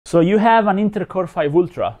So you have an Intel Core 5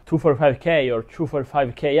 Ultra 245K or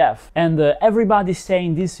 245KF, and everybody's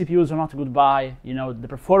saying these CPUs are not a good buy, you know, the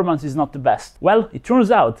performance is not the best. Well, it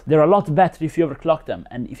turns out they're a lot better if you overclock them,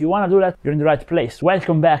 and if you want to do that, you're in the right place.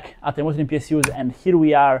 Welcome back at Emotion PSUs, and here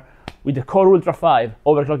we are with the Core Ultra 5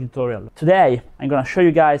 overclocking tutorial. Today, I'm gonna show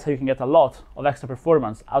you guys how you can get a lot of extra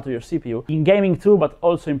performance out of your CPU, in gaming too, but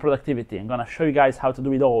also in productivity. I'm gonna show you guys how to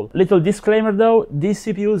do it all. Little disclaimer though, these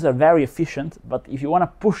CPUs are very efficient, but if you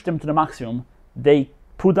wanna push them to the maximum, they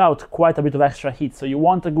put out quite a bit of extra heat, so you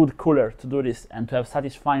want a good cooler to do this and to have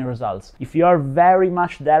satisfying results. If you are very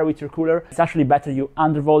much there with your cooler, it's actually better you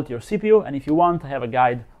undervolt your CPU, and if you want, I have a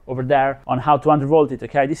guide over there on how to undervolt it,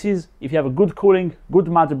 okay? This is if you have a good cooling, good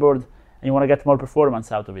motherboard, and you want to get more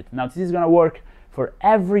performance out of it. Now, this is going to work for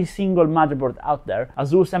every single motherboard out there.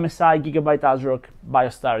 Asus, MSI, Gigabyte, ASRock,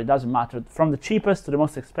 BioStar, it doesn't matter. From the cheapest to the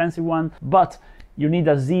most expensive one, but you need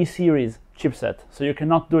a Z series chipset, so you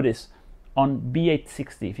cannot do this on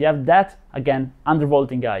B860. If you have that, again,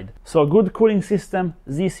 undervolting guide. So a good cooling system,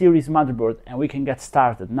 Z series motherboard, and we can get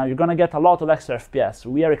started. Now, you're going to get a lot of extra FPS.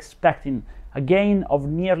 We are expecting a gain of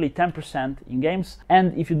nearly 10% in games,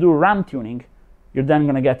 and if you do RAM tuning, you're then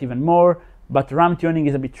going to get even more, but RAM tuning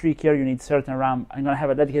is a bit trickier. You need certain RAM. I'm going to have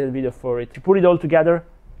a dedicated video for it. To put it all together,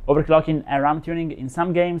 overclocking and RAM tuning, in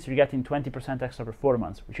some games you're getting 20% extra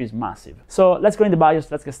performance, which is massive. So let's go in the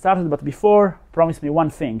BIOS, let's get started, but before, promise me one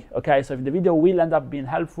thing, okay? So if the video will end up being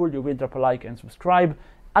helpful, you will drop a like and subscribe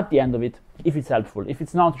at the end of it, if it's helpful. If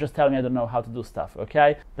it's not, just tell me I don't know how to do stuff,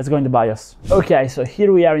 okay? Let's go in the BIOS. Okay, so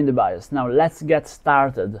here we are in the BIOS. Now let's get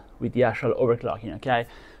started with the actual overclocking, okay?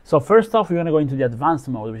 So first off, we're gonna go into the advanced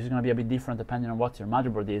mode, which is gonna be a bit different depending on what your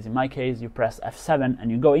motherboard is. In my case, you press F7 and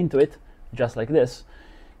you go into it, just like this.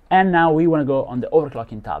 And now we wanna go on the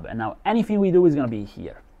overclocking tab. And now anything we do is gonna be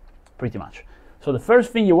here, pretty much. So the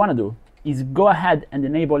first thing you wanna do is go ahead and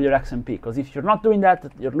enable your XMP, because if you're not doing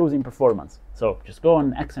that, you're losing performance. So just go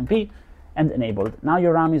on XMP and enable it. Now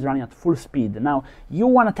your RAM is running at full speed. Now you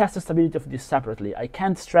wanna test the stability of this separately. I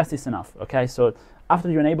can't stress this enough, okay? So after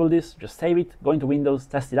you enable this, just save it, go into Windows,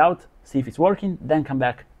 test it out, see if it's working, then come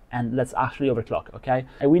back and let's actually overclock, okay?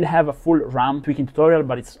 I will have a full RAM tweaking tutorial,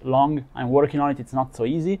 but it's long. I'm working on it, it's not so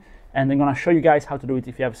easy. And I'm gonna show you guys how to do it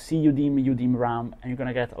if you have CUDIM, UDIM RAM, and you're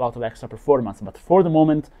gonna get a lot of extra performance. But for the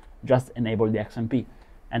moment, just enable the XMP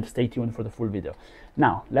and stay tuned for the full video.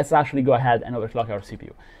 Now, let's actually go ahead and overclock our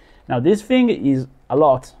CPU. Now, this thing is a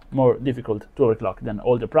lot more difficult to overclock than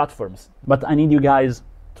all the platforms, but I need you guys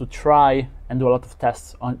to try and do a lot of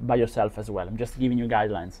tests by yourself as well. I'm just giving you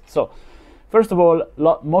guidelines. So, first of all,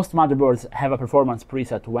 most motherboards have a performance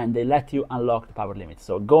preset when they let you unlock the power limit.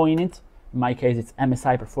 So go in it, in my case it's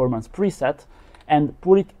MSI performance preset, and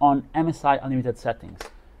put it on MSI unlimited settings,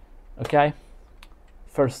 okay?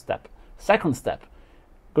 First step. Second step,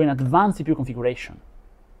 go in advanced CPU configuration.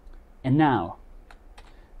 And now,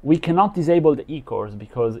 we cannot disable the E-cores,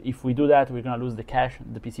 because if we do that, we're gonna lose the cache,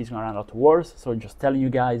 the PC is gonna run a lot worse, so just telling you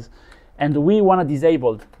guys. And we wanna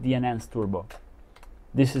disable the enhanced turbo.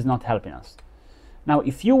 This is not helping us. Now,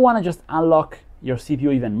 if you wanna just unlock your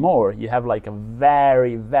CPU even more, you have like a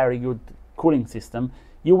very, very good cooling system,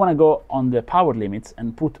 you wanna go on the power limits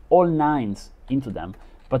and put all 9s into them.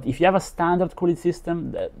 But if you have a standard cooling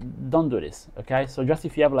system, don't do this, okay? So just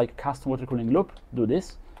if you have like custom water cooling loop, do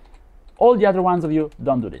this. All the other ones of you,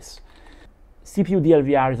 don't do this. CPU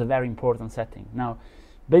DLVR is a very important setting. Now,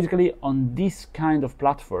 basically on this kind of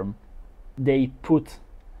platform, they put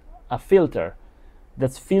a filter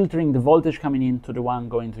that's filtering the voltage coming in to the one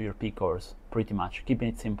going to your P cores, pretty much, keeping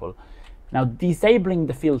it simple. Now, disabling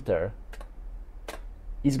the filter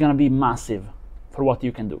is gonna be massive for what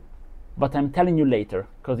you can do. But I'm telling you later,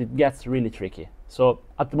 because it gets really tricky. So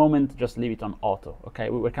at the moment, just leave it on auto,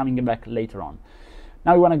 okay? We're coming back later on.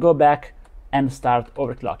 Now we wanna go back and start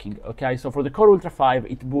overclocking, okay? So for the Core Ultra 5,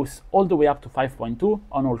 it boosts all the way up to 5.2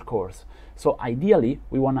 on all cores. So ideally,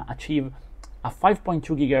 we wanna achieve a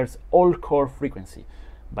 5.2 GHz all-core frequency.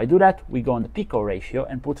 By do that, we go on the P-core ratio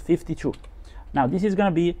and put 52. Now this is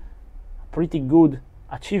gonna be a pretty good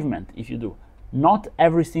achievement if you do. Not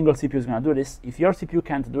every single CPU is gonna do this. If your CPU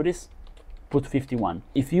can't do this, put 51.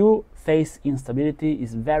 If you face instability,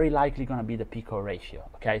 it's very likely gonna be the P-core ratio,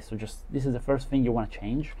 okay? So just, this is the first thing you wanna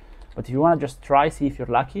change. But if you wanna just try, see if you're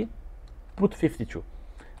lucky, put 52.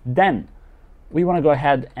 Then, we wanna go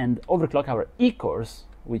ahead and overclock our E-cores,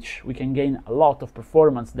 which we can gain a lot of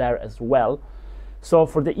performance there as well. So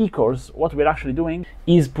for the E-cores, what we're actually doing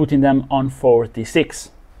is putting them on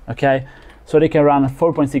 46, okay? So they can run at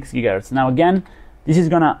 4.6 GHz. Now again, this is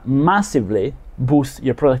gonna massively boost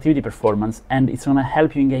your productivity performance, and it's gonna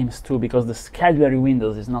help you in games too, because the scheduler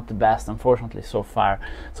windows is not the best, unfortunately, so far.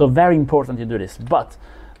 So very important you do this. But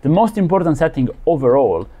the most important setting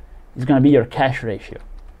overall is gonna be your cache ratio.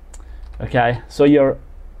 Okay, so your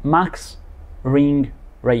max ring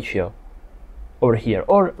ratio over here,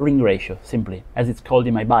 or ring ratio simply, as it's called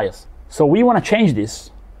in my BIOS. So we wanna change this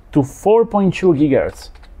to 4.2 gigahertz.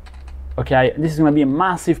 Okay, this is gonna be a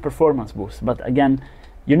massive performance boost, but again,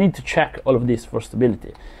 you need to check all of this for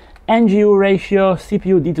stability. NGU ratio,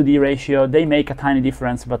 CPU D2D ratio, they make a tiny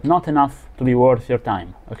difference, but not enough to be worth your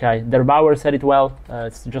time. Okay, Bauer said it well,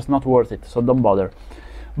 it's just not worth it, so don't bother.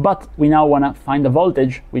 But we now wanna find a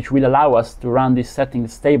voltage which will allow us to run this setting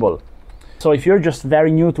stable. So if you're just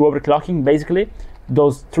very new to overclocking, basically,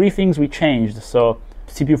 those three things we changed, so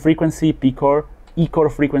CPU frequency, P-core, E-core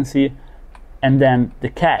frequency, and then the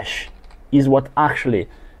cache, is what actually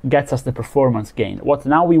gets us the performance gain. What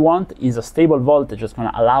now we want is a stable voltage that's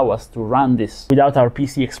gonna allow us to run this without our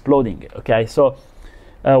PC exploding, okay? So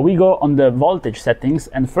we go on the voltage settings,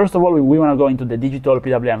 and first of all, we wanna go into the digital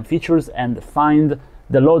PWM features and find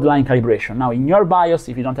the load line calibration. Now in your BIOS,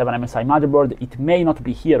 if you don't have an MSI motherboard, it may not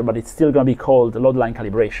be here, but it's still gonna be called load line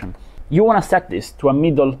calibration. You wanna set this to a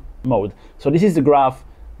middle mode. So this is the graph.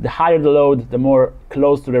 The higher the load, the more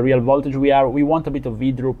close to the real voltage we are. We want a bit of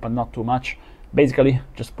V-droop, but not too much. Basically,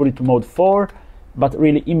 just put it to mode 4, but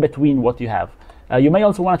really in between what you have. You may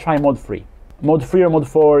also want to try mode 3. Mode 3 or mode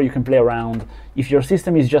 4, you can play around. If your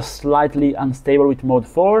system is just slightly unstable with mode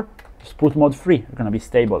 4, just put mode 3, you're going to be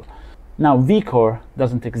stable. Now, V-core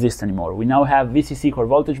doesn't exist anymore. We now have VCC core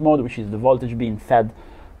voltage mode, which is the voltage being fed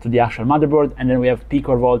to the actual motherboard, and then we have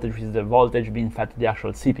P-core voltage, which is the voltage being fed to the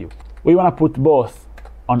actual CPU. We want to put both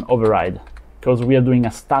on override, because we are doing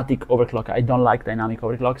a static overclock. I don't like dynamic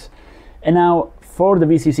overclocks. And now for the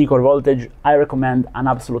VCC core voltage, I recommend an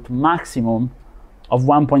absolute maximum of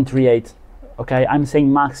 1.38. Okay, I'm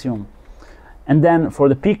saying maximum. And then for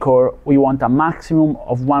the P-core, we want a maximum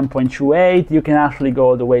of 1.28. You can actually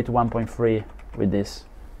go all the way to 1.3 with this.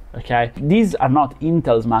 Okay, these are not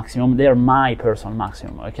Intel's maximum, they are my personal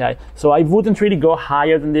maximum. Okay, so I wouldn't really go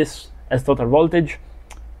higher than this as total voltage.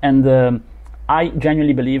 And I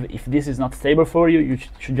genuinely believe if this is not stable for you, you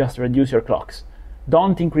should just reduce your clocks.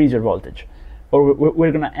 Don't increase your voltage, or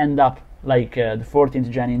we're gonna end up like the 14th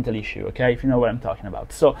gen Intel issue, okay, if you know what I'm talking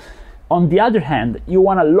about. So on the other hand, you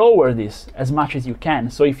wanna lower this as much as you can.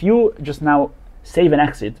 So if you just now save and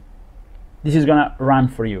exit, this is gonna run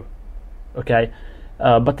for you, okay?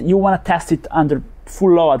 But you wanna test it under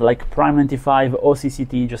full load, like Prime 95,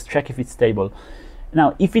 OCCT, just check if it's stable.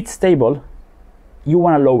 Now, if it's stable, you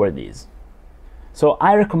wanna lower these. So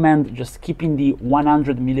I recommend just keeping the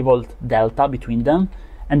 100 millivolt delta between them,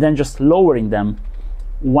 and then just lowering them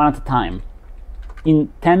one at a time in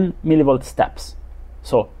 10 millivolt steps.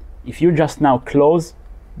 So if you just now close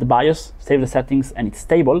the BIOS, save the settings, and it's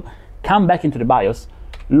stable, come back into the BIOS,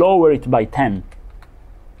 lower it by 10,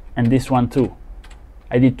 and this one too.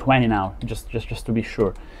 I did 20 now, just to be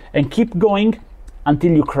sure. And keep going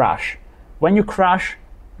until you crash. When you crash,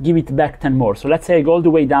 give it back 10 more. So let's say I go all the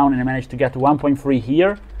way down and I manage to get 1.3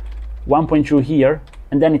 here, 1.2 here,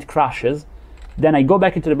 and then it crashes. Then I go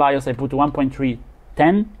back into the BIOS, I put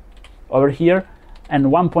 1.310 over here, and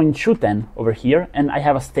 1.210 over here, and I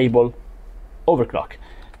have a stable overclock.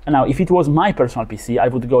 And now, if it was my personal PC, I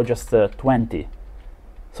would go just 20.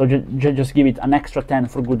 So just give it an extra 10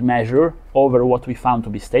 for good measure over what we found to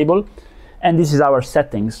be stable. And this is our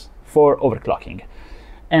settings for overclocking.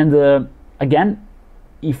 And again,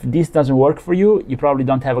 if this doesn't work for you, you probably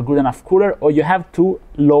don't have a good enough cooler, or you have to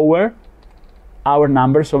lower our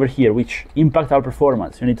numbers over here, which impact our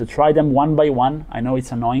performance. You need to try them one by one. I know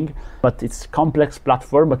it's annoying, but it's a complex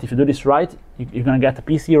platform. But if you do this right, you're gonna get a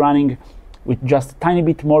PC running with just a tiny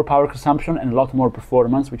bit more power consumption and a lot more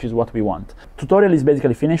performance, which is what we want. Tutorial is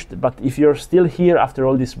basically finished, but if you're still here after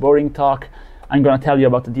all this boring talk, I'm gonna tell you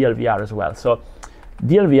about the DLVR as well. So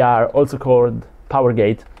DLVR, also called power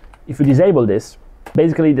gate, if you disable this,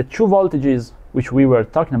 basically the two voltages which we were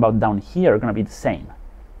talking about down here are going to be the same.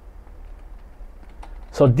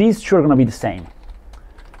 So these two are going to be the same.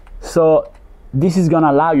 So this is going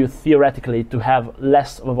to allow you theoretically to have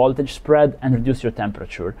less of a voltage spread and reduce your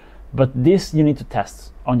temperature. But this you need to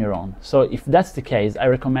test on your own. So if that's the case, I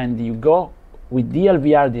recommend you go with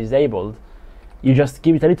DLVR disabled. You just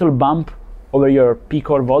give it a little bump over your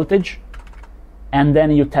P-core voltage, and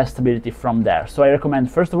then you test stability from there. So I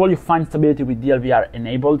recommend, first of all, you find stability with DLVR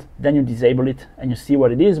enabled, then you disable it and you see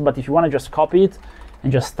what it is. But if you want to just copy it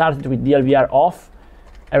and just start it with DLVR off,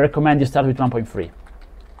 I recommend you start with 1.3,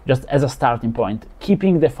 just as a starting point,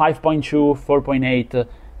 keeping the 5.2, 4.8,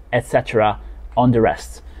 etc. on the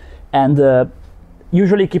rest. And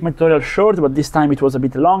usually keep my tutorial short, but this time it was a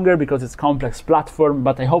bit longer because it's a complex platform.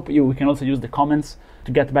 But I hope we can also use the comments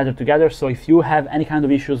to get better together. So if you have any kind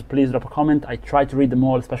of issues, please drop a comment. I try to read them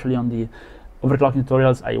all, especially on the overclocking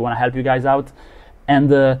tutorials. I want to help you guys out.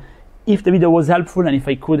 And if the video was helpful and if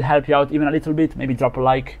I could help you out even a little bit, maybe drop a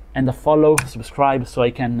like and a follow, subscribe, so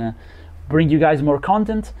I can bring you guys more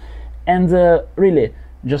content. And really,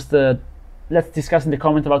 just let's discuss in the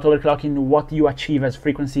comment about overclocking, what you achieve as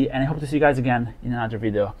frequency, and I hope to see you guys again in another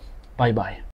video. Bye bye.